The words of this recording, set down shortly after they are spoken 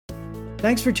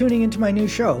Thanks for tuning into my new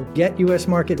show, Get U.S.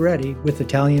 Market Ready with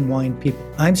Italian Wine People.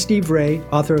 I'm Steve Ray,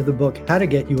 author of the book, How to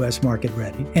Get U.S. Market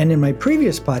Ready. And in my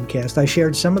previous podcast, I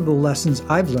shared some of the lessons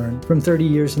I've learned from 30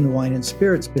 years in the wine and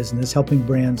spirits business, helping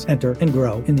brands enter and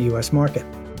grow in the U.S. market.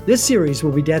 This series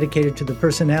will be dedicated to the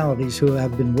personalities who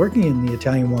have been working in the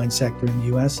Italian wine sector in the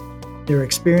U.S., their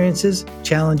experiences,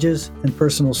 challenges, and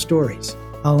personal stories.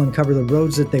 I'll uncover the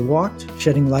roads that they walked,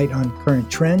 shedding light on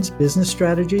current trends, business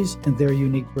strategies, and their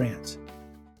unique brands.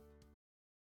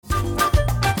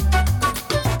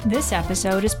 This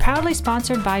episode is proudly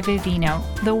sponsored by Vivino,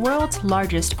 the world's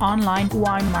largest online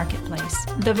wine marketplace.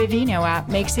 The Vivino app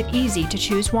makes it easy to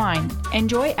choose wine.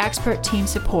 Enjoy expert team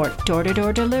support,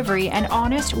 door-to-door delivery, and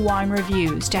honest wine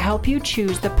reviews to help you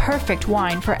choose the perfect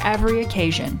wine for every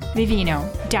occasion. Vivino.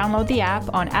 Download the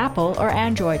app on Apple or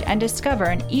Android and discover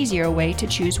an easier way to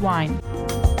choose wine.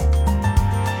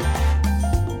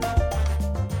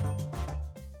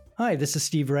 Hi, this is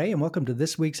Steve Ray, and welcome to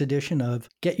this week's edition of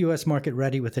Get U.S. Market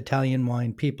Ready with Italian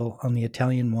Wine People on the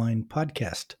Italian Wine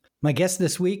Podcast. My guest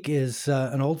this week is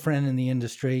an old friend in the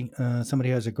industry, somebody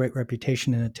who has a great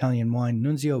reputation in Italian wine,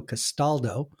 Nunzio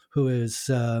Castaldo, who is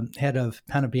head of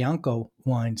Panebianco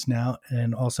Wines now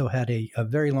and also had a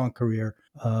very long career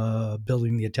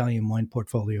building the Italian wine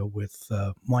portfolio with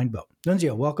Winebow.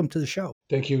 Nunzio, welcome to the show.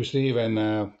 Thank you, Steve,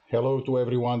 and hello to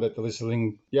everyone that's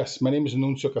listening. Yes, my name is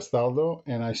Nunzio Castaldo,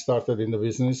 and I started in the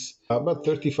business about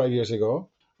 35 years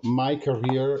ago. My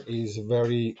career is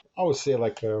very, I would say,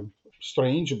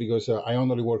 strange because I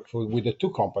only worked with the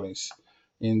two companies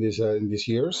in these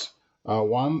years.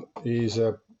 One is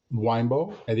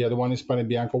Winebow, and the other one is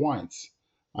Panebianco Wines.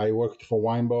 I worked for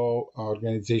Winebow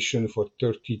organization for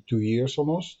 32 years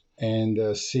almost,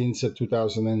 and since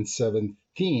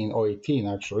 2017 or 18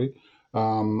 actually,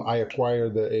 I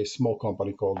acquired a small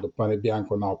company called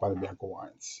Panebianco, now Panebianco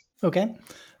Wines. Okay.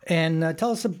 And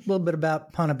tell us a little bit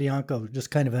about Panebianco,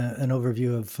 just kind of an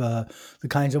overview of the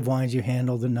kinds of wines you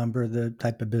handle, the number, the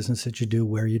type of business that you do,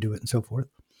 where you do it, and so forth.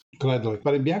 Gladly.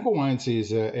 Panebianco Wines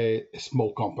is a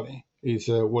small company. It's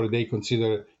what they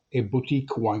consider a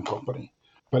boutique wine company.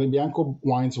 Panebianco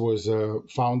Wines was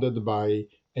founded by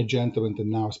a gentleman that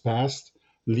now has passed,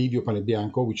 Livio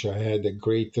Panebianco, which I had a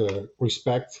great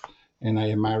respect, and I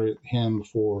admired him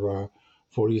for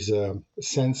his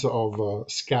sense of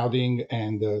scouting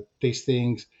and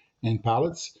tastings and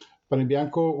palates.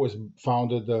 Panebianco was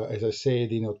founded, as I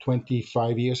said,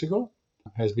 25 years ago.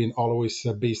 Has been always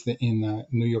based in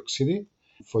New York City.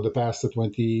 For the past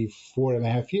 24 and a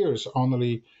half years,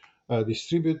 only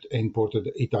distribute and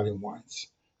imported Italian wines.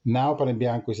 Now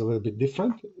Panebianco is a little bit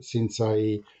different since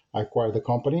I acquired the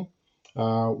company.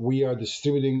 We are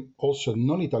distributing also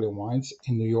non-Italian wines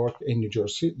in New York and New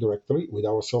Jersey directly with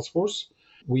our sales force.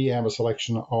 We have a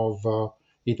selection of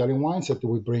Italian wines that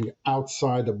we bring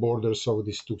outside the borders of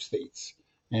these two states.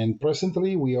 And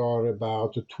presently we are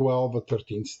about 12 or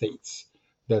 13 states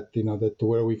that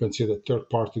where we consider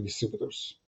third-party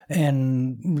distributors.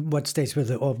 And what states were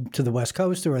to the West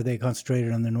Coast, or are they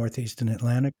concentrated on the Northeast and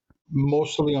Atlantic?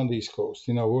 Mostly on the East Coast.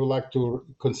 We would like to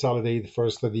consolidate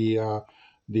first the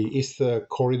East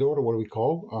Corridor, what we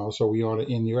call. So we are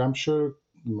in New Hampshire,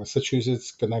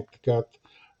 Massachusetts, Connecticut,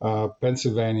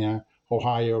 Pennsylvania,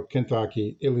 Ohio,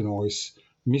 Kentucky, Illinois,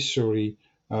 Missouri,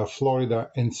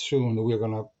 Florida, and soon we're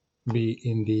going to be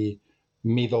in the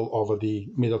middle of the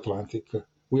Mid-Atlantic.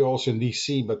 We're also in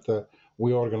D.C., but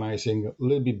we're organizing a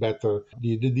little bit better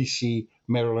the D.C.,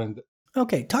 Maryland.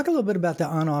 Okay, talk a little bit about the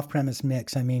on-off premise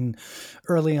mix. I mean,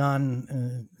 early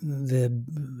on,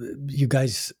 you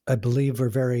guys, I believe, were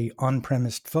very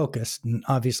on-premise focused, and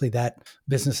obviously that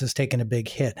business has taken a big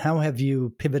hit. How have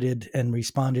you pivoted and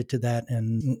responded to that,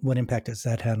 and what impact has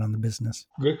that had on the business?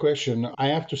 Great question. I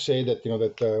have to say that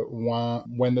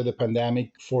when the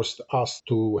pandemic forced us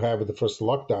to have the first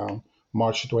lockdown,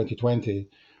 March 2020.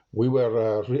 We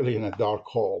were really in a dark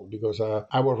hole because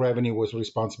our revenue was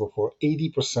responsible for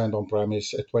 80%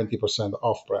 on-premise and 20%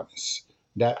 off-premise.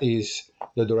 That is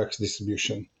the direct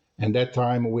distribution. And that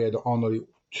time we had only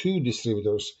 2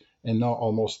 distributors and now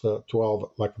almost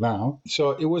 12 like now.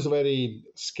 So it was a very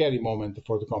scary moment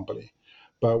for the company.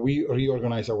 But we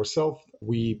reorganized ourselves.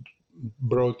 We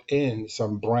brought in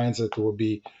some brands that would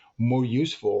be more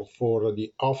useful for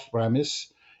the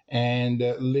off-premise. And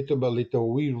little by little,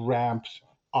 we ramped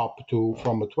up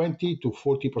from 20 to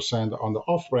 40% on the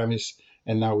off-premise,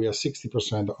 and now we are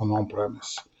 60% on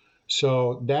on-premise.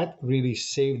 So that really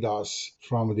saved us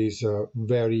from this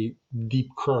very deep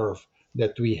curve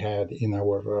that we had in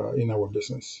our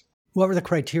business. What were the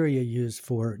criteria used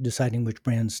for deciding which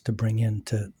brands to bring in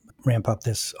to ramp up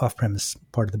this off-premise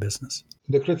part of the business?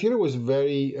 The criteria was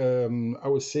very, I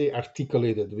would say,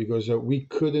 articulated because we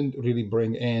couldn't really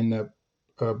bring in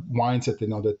wines that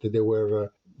that they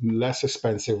were less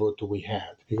expensive what we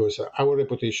had because our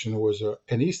reputation was,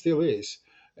 and it still is,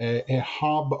 a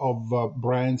hub of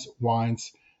brands,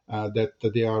 wines that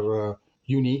they are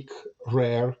unique,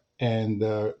 rare, and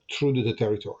true to the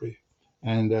territory.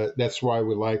 And that's why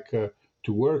we like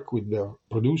to work with the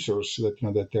producers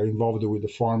that they're involved with the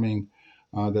farming,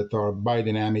 that are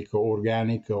biodynamic or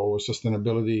organic or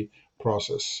sustainability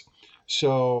process.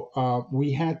 So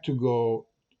we had to go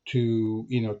to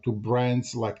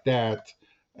brands like that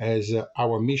as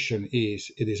our mission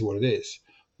is. It is what it is.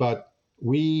 But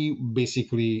we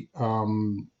basically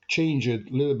changed a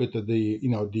little bit of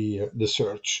the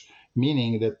search,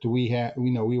 meaning that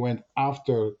we went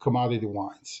after commodity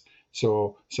wines.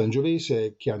 So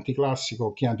Sangiovese, Chianti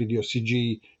Classico, Chianti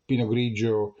DOCG, Pinot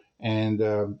Grigio, and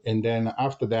then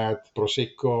after that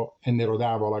Prosecco and Nero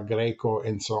d'Avola, Greco,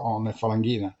 and so on, and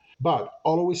Falanghina. But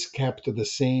always kept the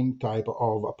same type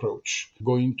of approach,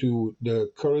 going to the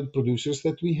current producers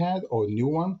that we had or new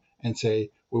one and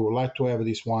say, we would like to have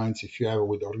these wines if you have it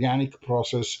with organic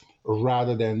process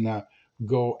rather than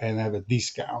go and have a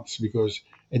discounts, because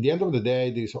at the end of the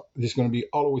day, there's going to be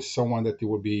always someone that it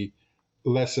will be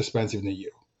less expensive than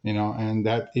you. And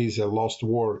that is a lost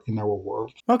war in our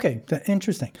world. Okay,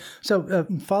 interesting. So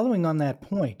following on that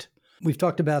point, we've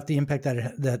talked about the impact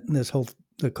that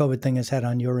the COVID thing has had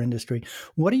on your industry.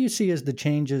 What do you see as the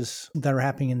changes that are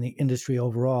happening in the industry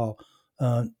overall,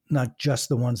 not just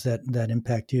the ones that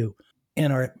impact you,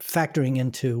 and are factoring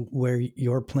into where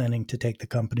you're planning to take the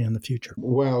company in the future?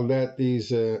 Well, that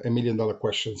is a $1 million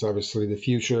question. Obviously, the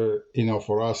future,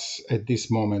 for us at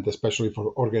this moment, especially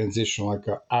for organizations like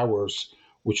ours,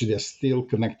 which they are still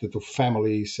connected to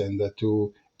families and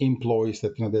to employees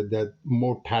that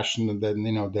more passionate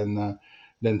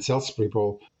than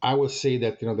salespeople. I would say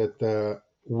that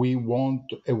we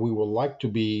want and we would like to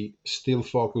be still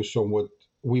focused on what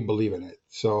we believe in it.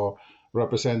 So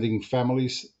representing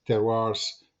families, terroirs,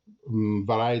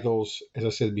 varietals, as I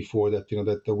said before,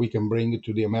 that we can bring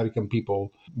to the American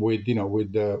people with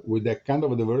that kind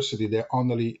of a diversity that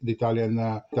only the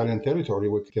Italian territory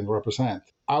we can represent.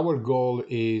 Our goal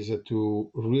is to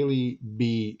really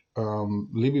be a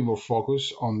little bit more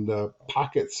focused on the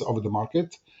pockets of the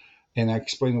market, and I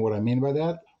explain what I mean by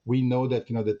that. We know that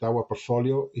our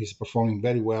portfolio is performing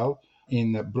very well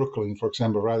in Brooklyn, for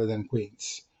example, rather than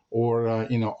Queens, or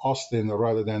Austin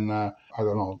rather than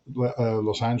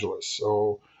Los Angeles.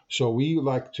 So we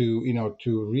like to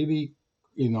really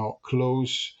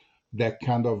close that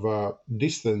kind of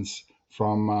distance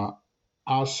from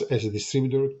us as a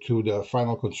distributor to the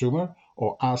final consumer,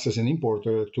 or us as an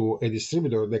importer to a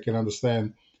distributor that can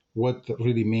understand what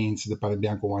really means the Pane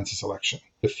Bianco wines selection.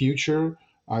 The future,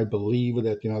 I believe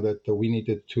that we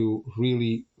needed to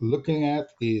really looking at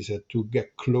is to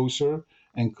get closer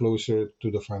and closer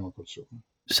to the final consumer.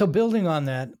 So building on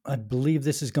that, I believe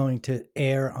this is going to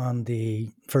air on the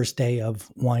first day of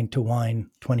Wine to Wine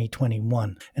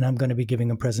 2021. And I'm going to be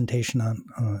giving a presentation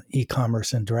on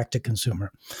e-commerce and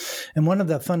direct-to-consumer. And one of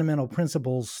the fundamental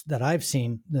principles that I've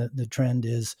seen, the trend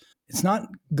is, it's not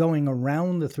going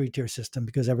around the three-tier system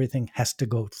because everything has to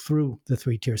go through the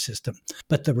three-tier system.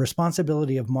 But the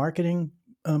responsibility of marketing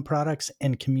products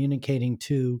and communicating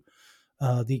to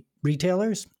the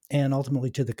retailers and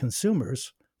ultimately to the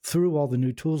consumers through all the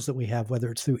new tools that we have, whether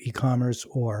it's through e-commerce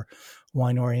or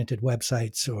wine-oriented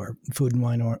websites or food and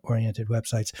wine-oriented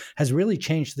websites, has really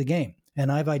changed the game.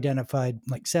 And I've identified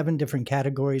like 7 different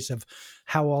categories of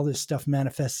how all this stuff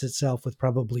manifests itself, with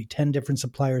probably 10 different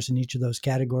suppliers in each of those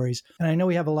categories. And I know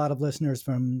we have a lot of listeners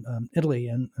from Italy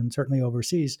and certainly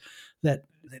overseas that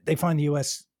they find the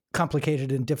U.S.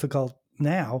 complicated and difficult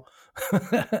now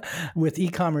with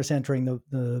e-commerce entering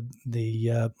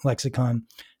the lexicon.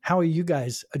 How are you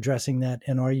guys addressing that,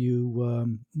 and are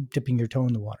you dipping your toe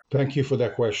in the water? Thank you for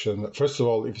that question. First of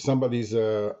all, if somebody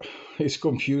is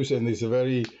confused and is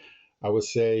very, I would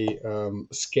say,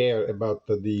 scared about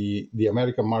the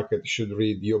American market, should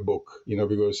read your book,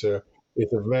 because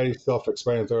it's a very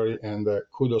self-explanatory, and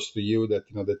kudos to you that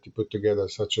you put together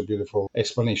such a beautiful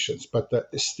explanations. But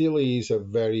still is a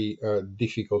very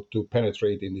difficult to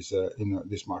penetrate in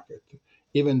this market,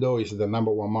 even though it's the number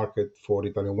one market for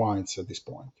Italian wines at this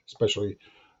point, especially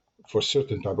for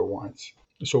certain type of wines.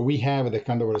 So we have the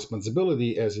kind of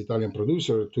responsibility as Italian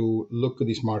producer to look at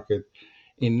this market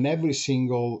in every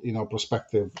single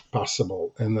perspective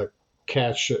possible, and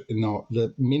catch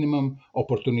the minimum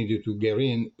opportunity to get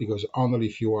in, because only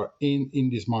if you are in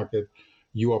this market,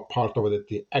 you are part of it,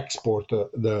 the export,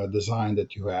 the design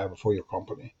that you have for your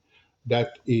company.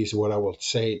 That is what I will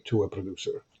say to a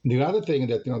producer. The other thing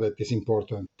that that is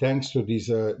important, thanks to this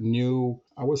new,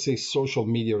 I would say, social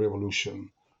media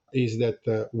revolution, is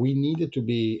that we needed to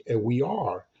be, we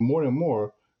are more and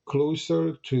more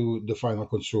closer to the final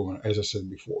consumer, as I said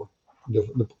before,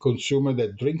 the consumer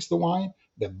that drinks the wine,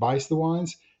 that buys the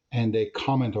wines, and they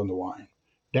comment on the wine.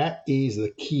 That is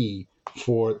the key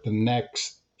for the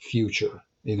next future.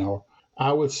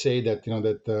 I would say that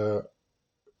that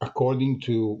according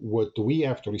to what we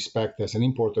have to respect as an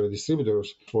importer and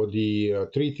distributors for the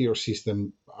three-tier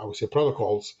system, I would say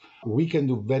protocols, we can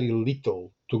do very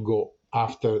little to go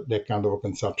after that kind of a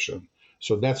consumption.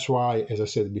 So that's why, as I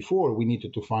said before, we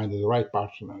needed to find the right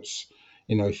partners.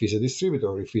 If he's a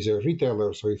distributor, if he's a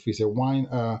retailer, or if he's a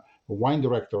wine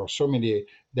director or sommelier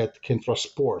that can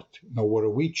transport,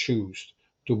 what we choose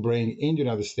to bring in the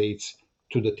United States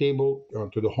to the table or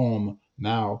to the home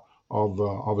now of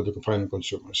the final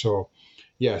consumer. So,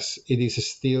 yes, it is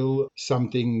still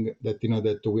something that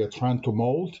that we are trying to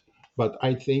mold. But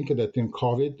I think that in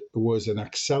COVID was an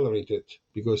accelerated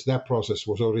because that process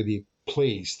was already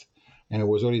placed and it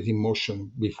was already in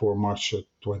motion before March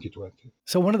 2020.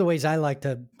 So one of the ways I like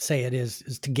to say it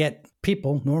is to get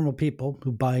people, normal people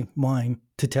who buy wine,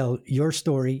 to tell your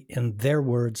story in their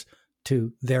words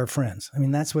to their friends. I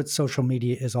mean, that's what social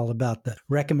media is all about, the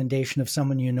recommendation of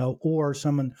someone you know or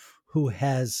someone who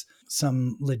has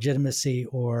some legitimacy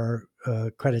or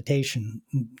accreditation,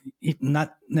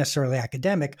 not necessarily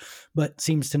academic, but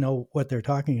seems to know what they're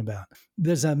talking about.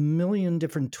 There's a million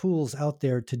different tools out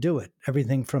there to do it,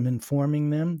 everything from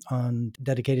informing them on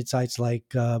dedicated sites like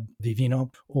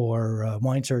Vivino or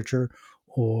Wine Searcher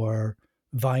or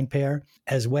VinePair,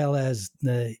 as well as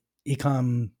the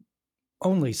ecom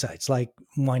only sites like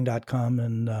wine.com,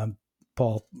 and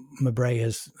Paul Mabray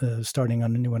is starting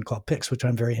on a new one called Pix, which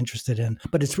I'm very interested in.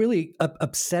 But it's really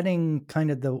upsetting kind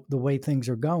of the way things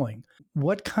are going.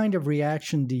 What kind of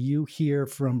reaction do you hear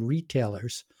from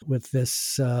retailers with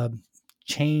this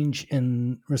change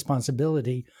in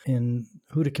responsibility in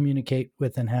who to communicate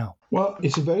with and how? Well,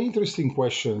 it's a very interesting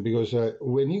question because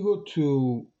when you go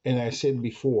to, and I said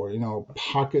before,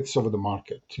 pockets of the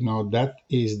market, that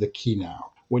is the key now.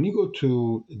 When you go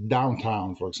to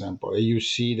downtown, for example, you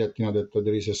see that that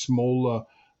there is a small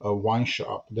wine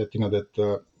shop that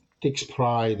that takes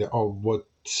pride of what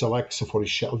selects for the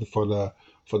shelf for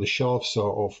the shelves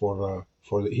or for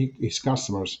his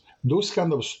customers. Those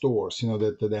kind of stores,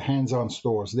 that the hands-on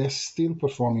stores, they're still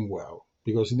performing well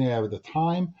because they have the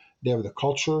time, they have the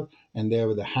culture, and they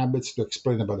have the habits to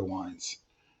explain about the wines.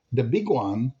 The big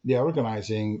one, they are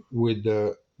organizing with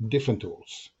different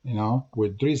tools,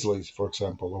 with Drizzlies, for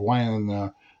example, a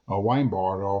wine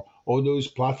bar, or all those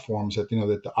platforms that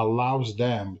that allows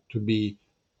them to be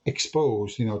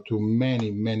exposed, to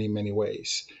many, many, many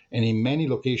ways, and in many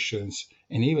locations,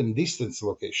 and even distance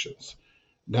locations.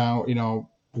 Now,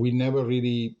 we never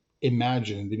really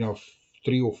imagined,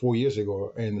 3 or 4 years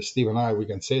ago, and Steve and I, we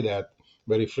can say that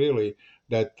very freely,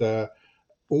 that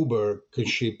Uber can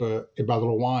ship a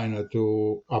bottle of wine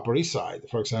to Upper East Side,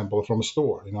 for example, from a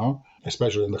store,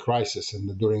 especially in the crisis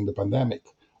and during the pandemic.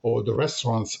 Or the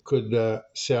restaurants could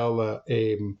sell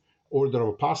a order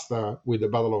of pasta with a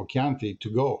bottle of Chianti to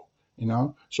go,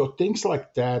 So things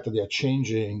like that, they are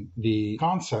changing the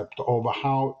concept of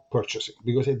how purchasing.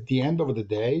 Because at the end of the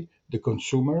day, the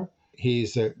consumer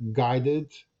is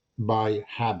guided by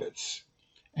habits.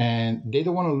 And they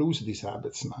don't want to lose these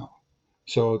habits now.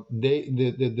 So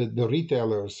the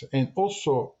retailers and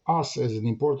also us as an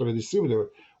importer and distributor,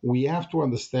 we have to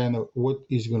understand what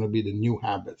is going to be the new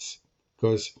habits,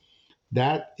 because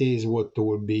that is what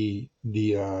will be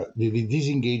the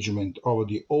disengagement of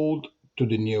the old to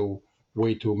the new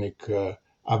way to make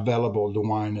available the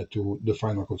wine to the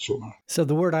final consumer. So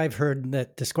the word I've heard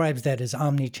that describes that is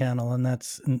omni-channel, and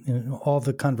that's all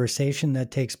the conversation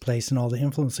that takes place and all the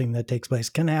influencing that takes place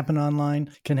can happen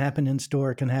online, can happen in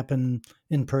store, can happen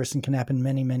in person, can happen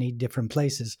many, many different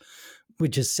places,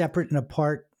 which is separate and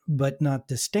apart, but not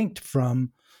distinct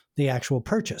from the actual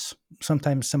purchase.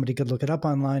 Sometimes somebody could look it up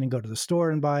online and go to the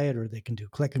store and buy it, or they can do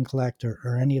click and collect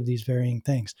or any of these varying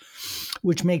things,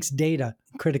 which makes data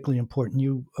critically important.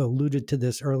 You alluded to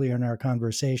this earlier in our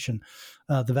conversation,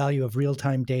 the value of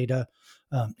real-time data,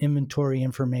 inventory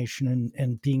information,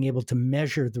 and being able to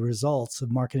measure the results of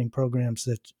marketing programs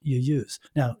that you use.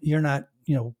 Now, you're not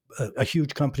a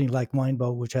huge company like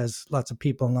Winebow, which has lots of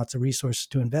people and lots of resources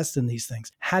to invest in these things.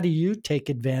 How do you take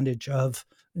advantage of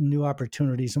new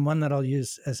opportunities? And one that I'll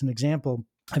use as an example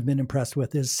I've been impressed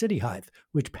with is CityHive,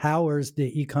 which powers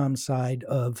the e-com side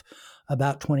of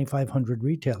about 2,500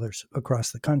 retailers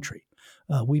across the country.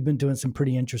 We've been doing some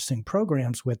pretty interesting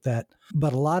programs with that,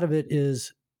 but a lot of it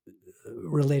is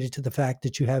related to the fact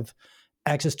that you have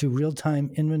access to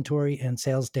real-time inventory and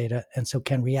sales data, and so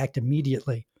can react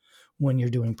immediately when you're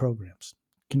doing programs.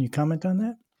 Can you comment on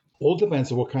that? All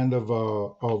depends on what kind of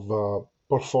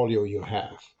portfolio you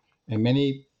have, and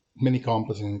many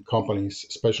companies,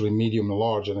 especially medium,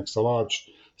 large, and extra large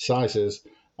sizes,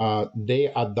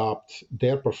 they adapt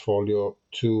their portfolio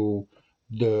to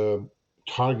the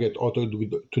target or to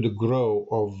the growth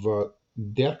of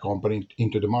their company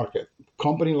into the market.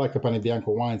 Company like a Pane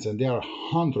Bianco Wines, and there are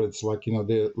hundreds like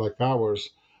like ours,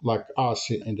 like us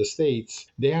in the States,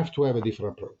 they have to have a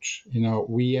different approach.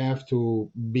 We have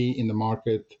to be in the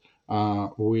market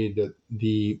with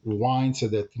the wines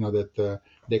that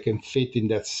they can fit in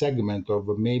that segment of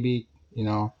maybe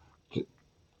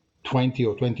 20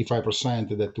 or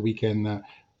 25% that we can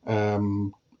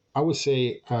I would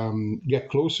say get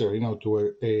closer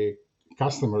to a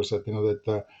customers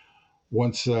that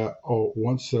wants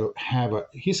to have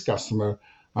his customer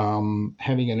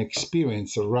having an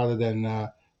experience rather than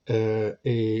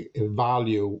a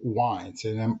value wines.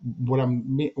 And what I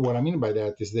mean by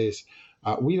that is this: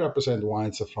 we represent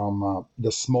wines from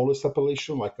the smallest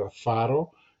appellation, like a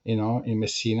Faro, in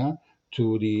Messina,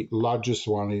 to the largest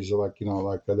one is like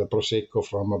the Prosecco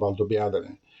from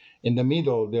Valdobbiadene. In the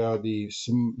middle, there are the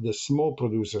small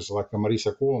producers like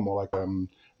Marisa Cuomo, like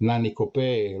Nanni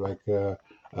Copé, like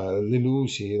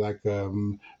Lelusi, like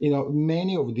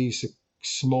many of these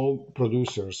small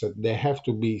producers that they have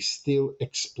to be still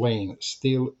explained,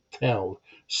 still tell,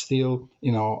 still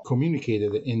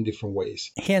communicated in different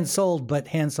ways. Hand sold, but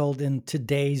hand sold in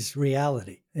today's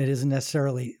reality. It isn't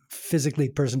necessarily physically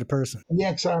person to person. Yeah,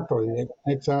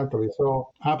 exactly. So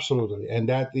absolutely, and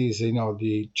that is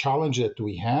the challenge that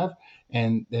we have,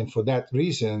 and for that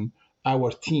reason,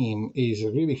 our team is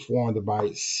really formed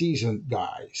by seasoned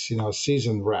guys,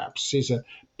 seasoned reps, seasoned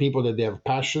people that they have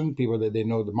passion, people that they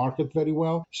know the market very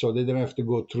well, so they don't have to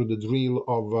go through the drill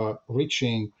of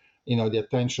reaching, the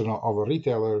attention of a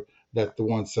retailer that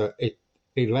wants a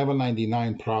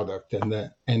 11.99 product,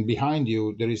 and behind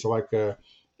you there is like a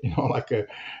like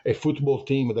a football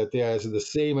team that has the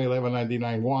same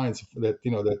 11.99 wines that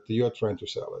that you're trying to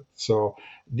sell it. So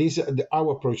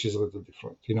our approach is a little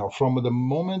different. From the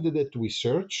moment that we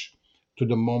search to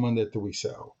the moment that we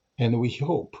sell, and we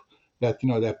hope that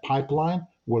that pipeline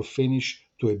will finish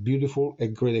to a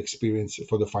great experience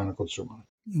for the final consumer.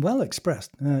 Well expressed.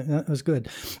 That was good.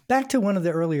 Back to one of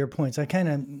the earlier points.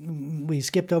 We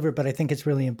skipped over it, but I think it's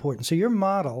really important. So your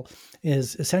model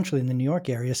is essentially in the New York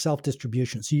area,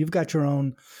 self-distribution. So you've got your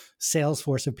own sales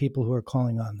force of people who are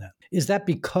calling on that. Is that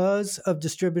because of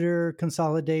distributor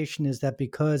consolidation? Is that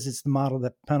because it's the model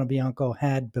that Pane Bianco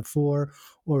had before?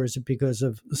 Or is it because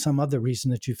of some other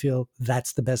reason that you feel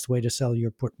that's the best way to sell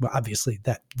your well, obviously,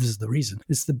 this is the reason.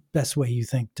 It's the best way you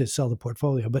think to sell the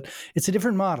portfolio. But it's a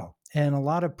different model. And a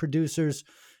lot of producers,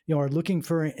 are looking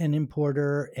for an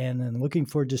importer and then looking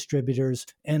for distributors.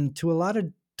 And to a lot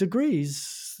of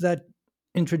degrees, that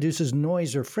introduces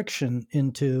noise or friction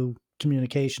into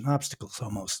communication obstacles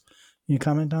almost. Can you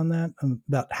comment on that,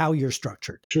 about how you're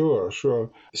structured? Sure.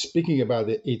 Speaking about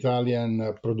the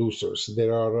Italian producers,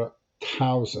 there are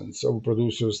thousands of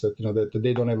producers that that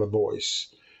they don't have a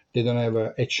voice. They don't have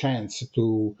a chance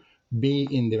to be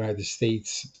in the United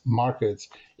States markets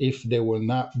if there will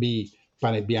not be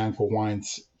Pane Bianco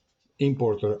wines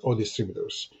importer or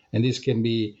distributors. And this can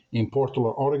be in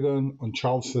Portland, Oregon, on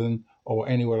Charleston, or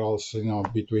anywhere else,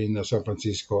 between San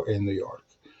Francisco and New York.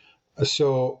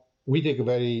 So we take a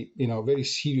very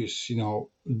serious,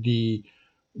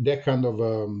 that kind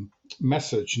of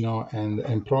message,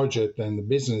 and project and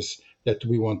business that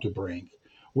we want to bring.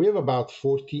 We have about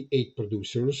 48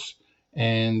 producers,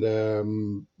 and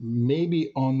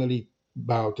maybe only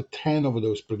about 10 of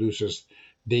those producers,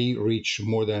 they reach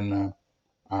more than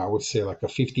I would say like a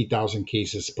 50,000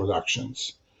 cases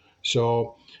productions.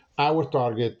 So our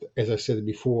target, as I said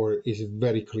before, is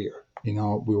very clear. We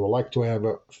would like to have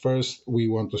first we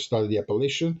want to study the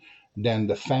appellation, then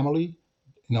the family.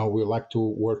 We like to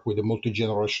work with the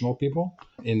multi-generational people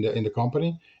in the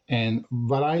company, and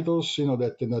varietals,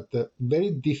 that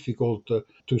very difficult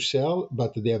to sell,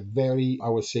 but they are very, I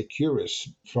would say, curious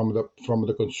from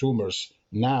the consumers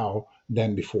now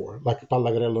than before, like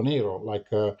Pallagrello Nero, like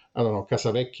I don't know,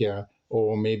 Casavecchia,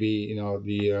 or maybe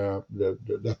the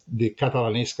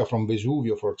Catalanesca from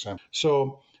Vesuvio, for example.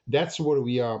 So that's what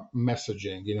we are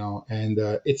messaging, and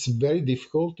it's very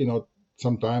difficult,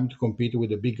 some time to compete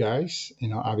with the big guys,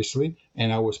 obviously,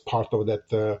 and I was part of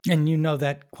that. And you know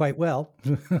that quite well.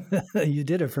 You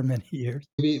did it for many years.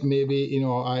 Maybe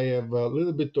I have a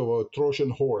little bit of a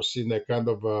Trojan horse in that kind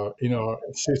of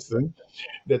system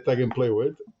that I can play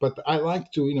with. But I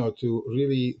like to to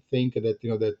really think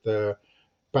that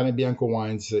Pane Bianco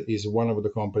Wines is one of the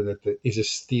company that is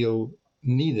still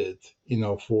needed,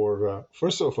 for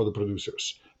first of all for the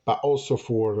producers, but also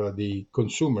for the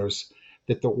consumers.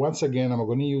 That once again, I'm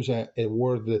going to use a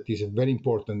word that is very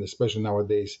important, especially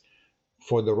nowadays,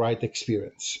 for the right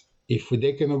experience. If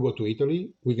they cannot go to Italy,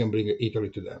 we can bring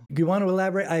Italy to them. Do you want to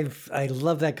elaborate? I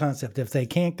love that concept. If they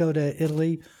can't go to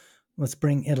Italy, let's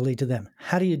bring Italy to them.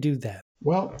 How do you do that?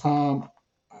 Well,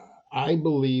 I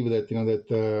believe that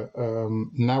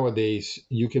nowadays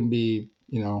you can be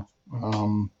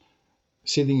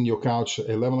sitting in your couch at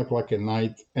 11 o'clock at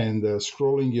night and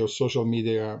scrolling your social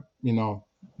media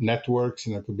networks.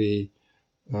 It could be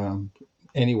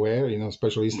anywhere,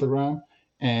 especially Instagram,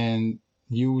 and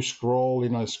you scroll,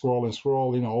 scroll and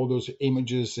scroll, all those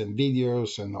images and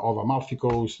videos and of Amalfi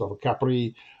Coast, of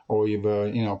Capri, or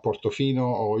even Portofino,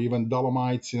 or even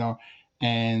Dolomites,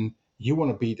 and you want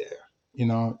to be there.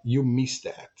 You miss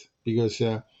that because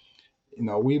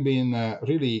we've been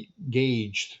really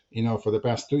gauged, for the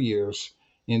past 2 years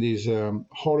in this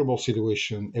horrible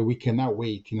situation, and we cannot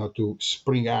wait, to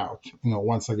spring out,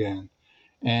 once again.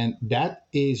 And that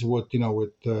is what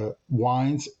with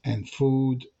wines and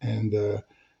food and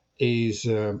is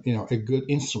a good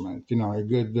instrument, a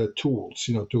good tools,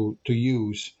 to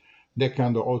use that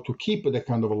kind of, or to keep that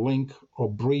kind of a link or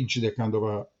bridge that kind of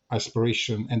a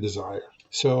aspiration and desire.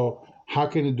 So how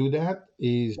can you do that?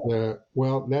 Is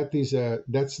well, that is the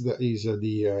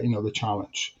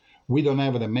challenge. We don't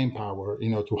have the manpower,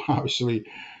 to obviously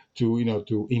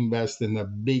to invest in a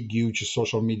big, huge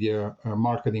social media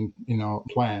marketing,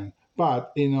 plan.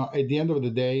 But at the end of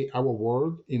the day, our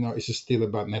world, is still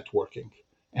about networking,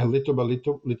 and little by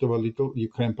little, you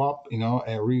cramp up,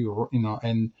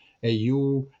 and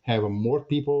you have more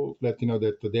people that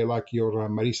that they like your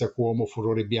Marisa Cuomo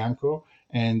Furore Bianco,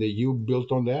 and you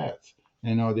built on that.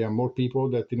 There are more people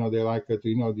that they like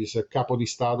this Capo di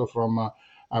Stato from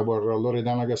our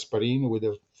Loredana Gasparin with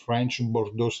the French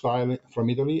Bordeaux style from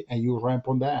Italy, and you ramp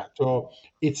on that. So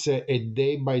it's a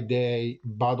day by day,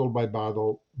 bottle by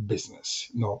bottle business.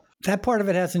 That part of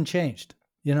it hasn't changed.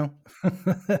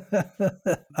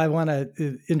 I want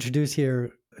to introduce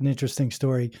here an interesting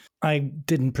story. I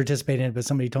didn't participate in it, but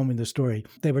somebody told me the story.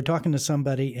 They were talking to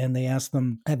somebody and they asked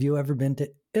them, have you ever been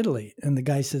to Italy? And the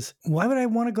guy says, why would I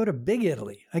want to go to Big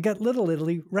Italy? I got Little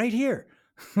Italy right here.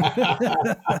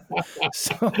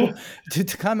 So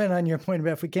to comment on your point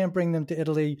about if we can't bring them to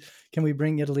Italy, can we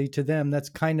bring Italy to them? That's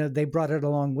kind of, they brought it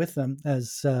along with them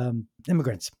as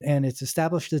immigrants, and it's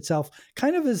established itself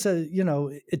kind of as a,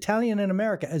 Italian in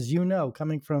America, as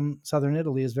coming from Southern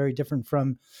Italy is very different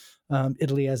from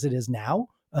Italy as it is now.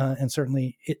 And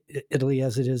certainly Italy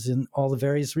as it is in all the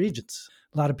various regions.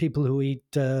 A lot of people who eat,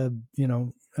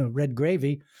 red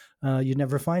gravy, you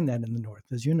never find that in the North,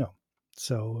 as you know.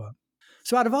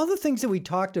 So out of all the things that we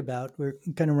talked about, we're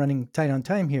kind of running tight on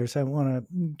time here. So I want to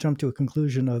jump to a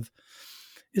conclusion of,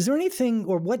 is there anything,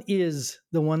 or what is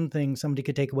the one thing somebody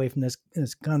could take away from this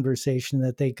conversation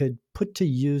that they could put to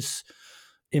use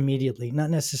immediately? Not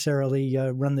necessarily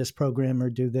run this program or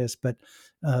do this, but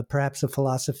perhaps a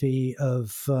philosophy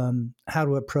of how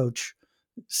to approach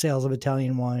sales of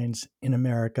Italian wines in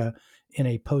America in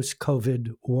a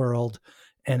post-COVID world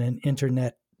and an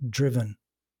internet-driven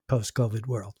post-COVID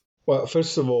world. Well,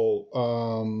 first of all,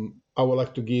 I would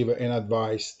like to give an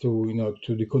advice to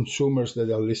to the consumers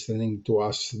that are listening to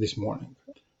us this morning.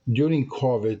 During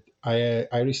COVID,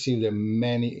 I received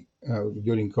many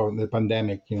during COVID, the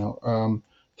pandemic,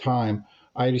 time.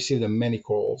 I received many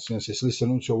calls. Says, listen,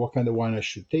 Nunzio, what kind of wine I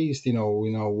should taste?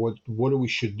 What we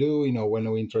should do?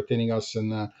 When we're entertaining us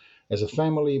and as a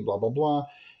family, blah blah blah.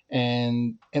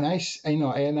 And I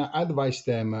advise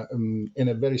them in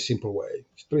a very simple way.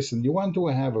 Listen, you want to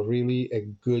have a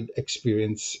good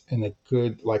experience and a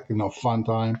good fun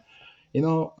time.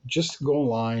 Just go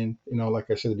online. Like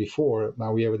I said before,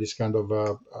 now we have this kind of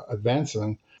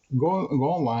advancement. Go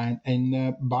online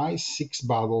and buy 6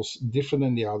 bottles different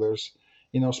than the others.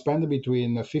 Spend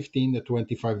between $15 to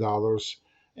 $25,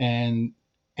 and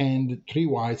 3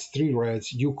 whites, 3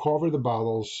 reds. You cover the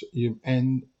bottles,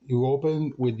 and you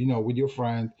open with with your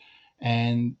friend,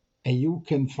 and you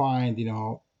can find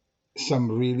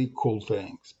some really cool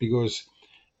things, because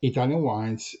Italian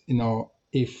wines,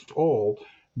 if all,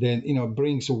 then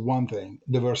brings one thing: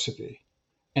 diversity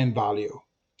and value.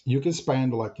 You can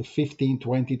spend like $15,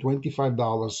 $20,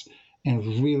 $25 and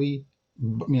really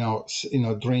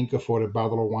drink for a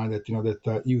bottle of wine that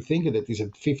you think that is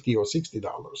at $50 or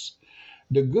 $60.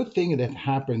 The good thing that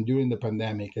happened during the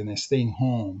pandemic and the staying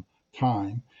home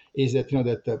time is that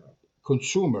that the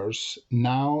consumers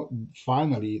now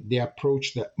finally they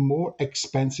approach the more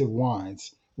expensive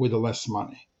wines with the less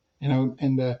money.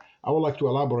 And I would like to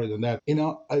elaborate on that.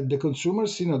 The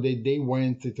consumers, they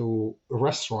went to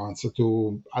restaurants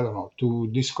to, I don't know, to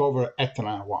discover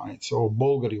Etna wines or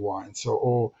Bulgari wines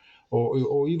or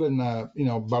even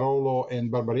Barolo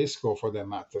and Barbaresco for that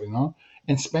matter,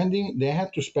 and they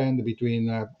had to spend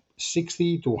between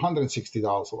 60 to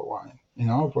 $160 for a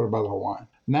wine, for a bottle of wine.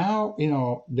 Now,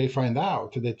 they find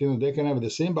out that they can have the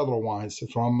same bottle of wines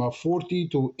from 40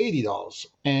 to $80.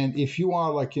 And if you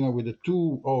are like with the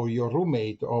two or your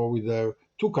roommate or with the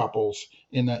two couples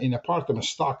in an apartment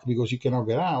stuck because you cannot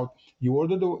get out, you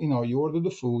order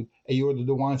the food and you order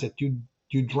the wines that you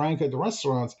drank at the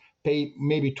restaurants, pay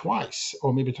maybe twice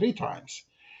or maybe three times.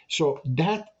 So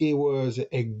that it was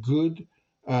a good,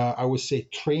 I would say,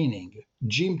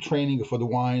 gym training for the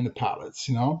wine palates,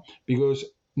 because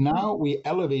now we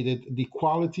elevated the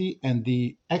quality and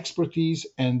the expertise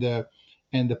and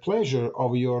the pleasure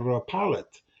of your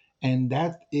palate. And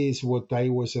that is what I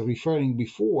was referring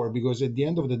before, because at the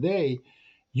end of the day,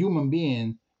 human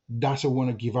being doesn't want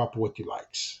to give up what he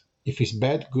likes, if it's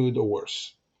bad, good, or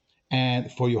worse,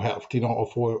 and for your health, or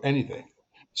for anything.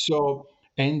 So,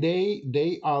 and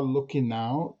they are looking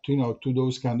now to to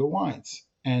those kind of wines,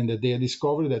 and they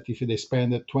discovered that if they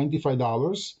spend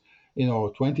 $25,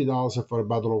 $20 for a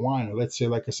bottle of wine, let's say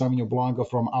like a Sauvignon Blanc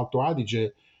from Alto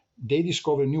Adige, they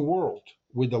discover a new world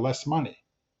with the less money,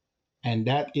 and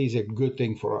that is a good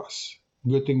thing for us.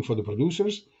 Good thing for the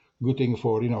producers. Good thing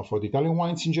for for the Italian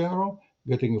wines in general.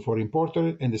 Good thing for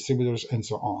importers and distributors and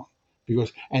so on.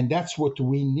 And that's what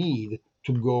we need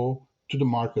to go to the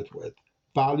market with: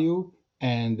 value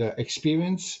and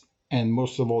experience, and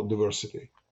most of all, diversity.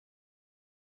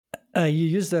 You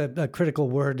used a critical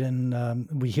word, and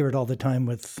we hear it all the time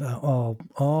with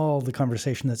all the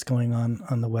conversation that's going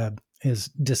on the web is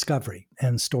discovery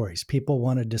and stories. People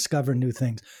want to discover new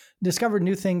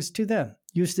things to them.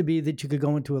 Used to be that you could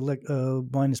go into a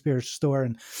wine and spirits store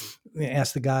and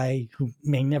ask the guy who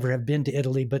may never have been to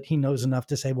Italy, but he knows enough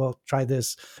to say, well, try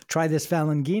this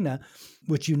Valangina,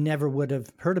 which you never would have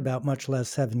heard about, much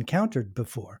less have encountered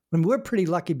before. And we're pretty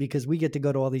lucky because we get to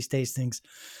go to all these tastings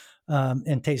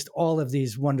and taste all of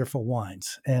these wonderful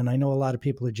wines. And I know a lot of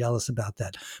people are jealous about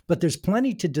that. But there's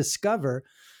plenty to discover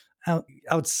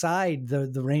outside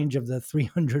the range of the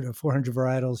 300 or 400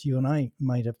 varietals you and I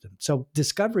might have done. So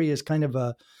discovery is kind of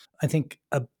I think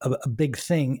a big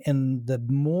thing. And the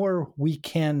more we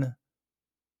can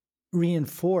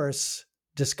reinforce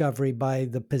discovery by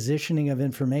the positioning of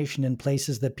information in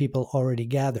places that people already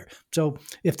gather. So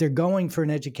if they're going for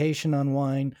an education on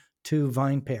wine, to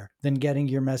VinePair, then getting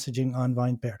your messaging on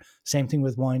VinePair. Same thing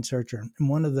with Wine Searcher. And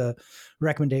one of the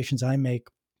recommendations I make,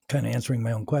 kind of answering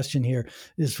my own question here,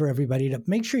 is for everybody to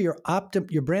make sure your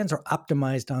brands are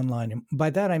optimized online. And by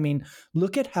that, I mean,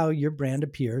 look at how your brand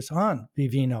appears on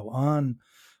Vivino, on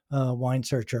Wine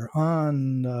Searcher,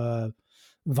 on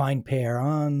VinePair,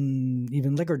 on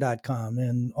even liquor.com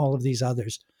and all of these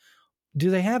others. Do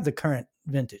they have the current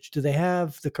vintage? Do they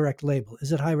have the correct label?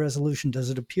 Is it high resolution? Does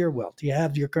it appear well? Do you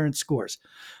have your current scores?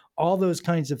 All those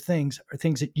kinds of things are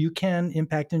things that you can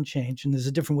impact and change. And there's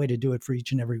a different way to do it for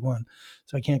each and every one.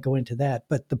 So I can't go into that.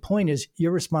 But the point is,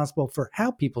 you're responsible for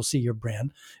how people see your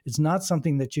brand. It's not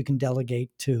something that you can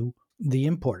delegate to the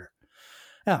importer.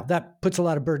 Now, that puts a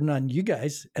lot of burden on you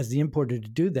guys as the importer to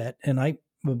do that. And I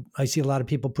see a lot of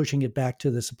people pushing it back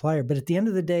to the supplier. But at the end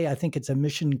of the day, I think it's a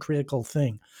mission critical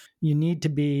thing. You need to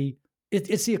be,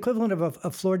 it's the equivalent of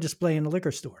a floor display in a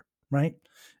liquor store, right?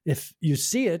 If you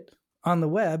see it on the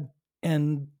web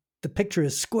and the picture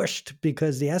is squished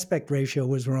because the aspect ratio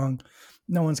was wrong,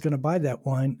 no one's going to buy that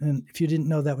wine. And if you didn't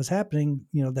know that was happening,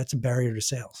 that's a barrier to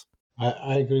sales.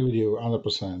 I agree with you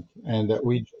 100%. And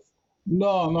that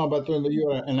no, but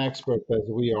you're an expert as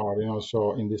we are,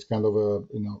 so in this kind of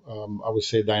I would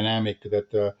say dynamic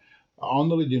that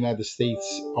only the United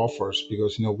States offers,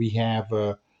 because we have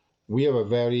a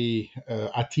very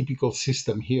atypical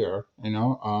system here,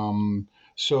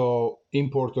 so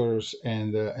importers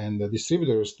and the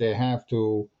distributors, they have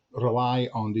to rely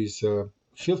on these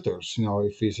filters,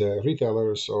 if it's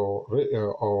retailers or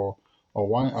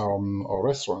wine or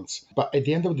restaurants. But at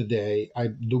the end of the day, I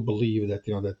do believe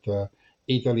that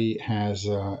Italy has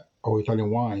or Italian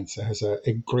wines has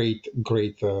a great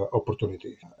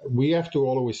opportunity. We have to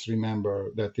always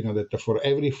remember that that for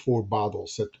every 4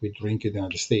 bottles that we drink in the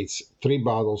United States, 3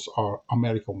 bottles are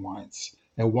American wines,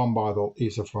 and one bottle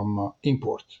is from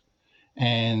import.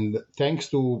 And thanks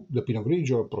to the Pinot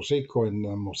Grigio, Prosecco, and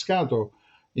Moscato,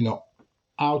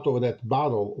 out of that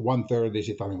bottle, 1/3 is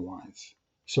Italian wines.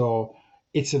 So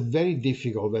it's a very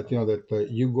difficult that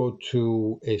you go to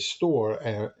a store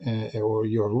or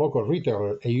your local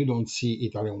retailer and you don't see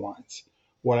Italian wines.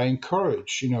 What I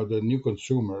encourage the new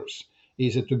consumers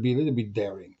is to be a little bit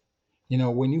daring.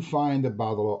 When you find a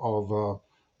bottle of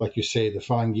like you say, the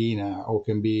Falanghina, or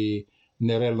can be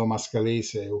Nerello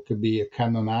Mascalese, or could be a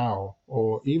Cannonau,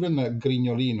 or even a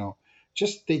Grignolino,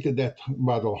 just take that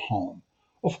bottle home.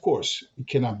 Of course, it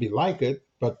cannot be like it,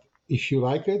 but if you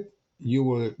like it, you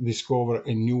will discover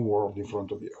a new world in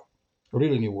front of you, a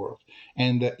really new world.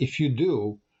 And if you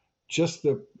do, just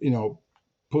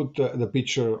put the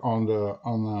picture on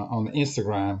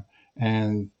Instagram,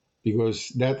 and because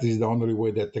that is the only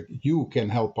way that you can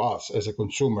help us as a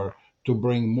consumer to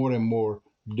bring more and more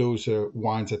those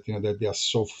wines that they are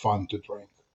so fun to drink.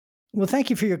 Well, thank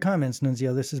you for your comments,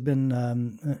 Nunzio. This has been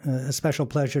a special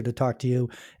pleasure to talk to you,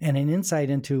 and an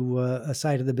insight into a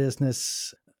side of the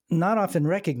business not often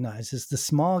recognized as the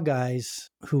small guys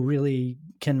who really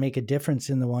can make a difference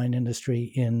in the wine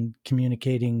industry in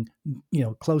communicating,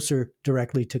 closer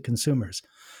directly to consumers.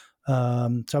 So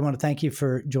I want to thank you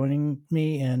for joining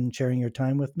me and sharing your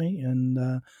time with me,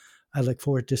 and I look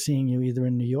forward to seeing you either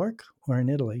in New York or in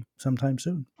Italy sometime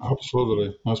soon.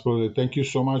 Absolutely. Thank you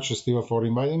so much, Steve, for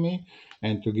inviting me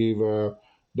and to give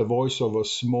the voice of a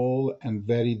small and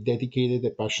very dedicated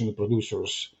and passionate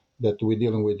producers that we're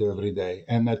dealing with every day.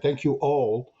 And I thank you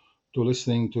all to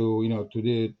listening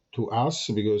to us,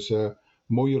 because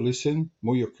more you listen,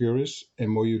 more you're curious, and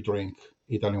more you drink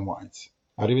Italian wines.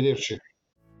 Arrivederci.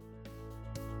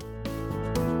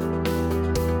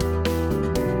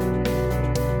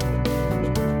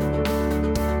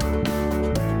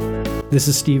 This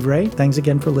is Steve Ray. Thanks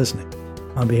again for listening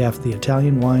on behalf of the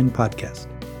Italian Wine Podcast.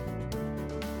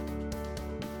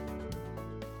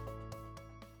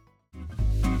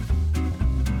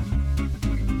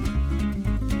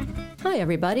 Hi,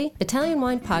 everybody. Italian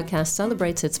Wine Podcast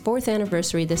celebrates its 4th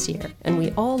anniversary this year, and we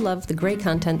all love the great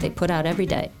content they put out every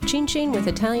day. Chin Chin with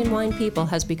Italian wine people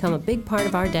has become a big part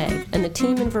of our day, and the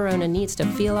team in Verona needs to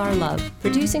feel our love.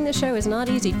 Producing the show is not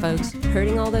easy, folks.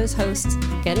 Herding all those hosts,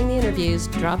 getting the interviews,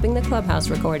 dropping the Clubhouse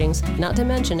recordings, not to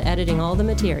mention editing all the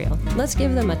material. Let's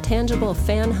give them a tangible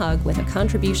fan hug with a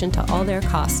contribution to all their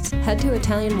costs. Head to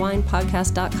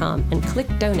ItalianWinePodcast.com and click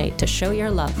donate to show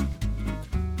your love.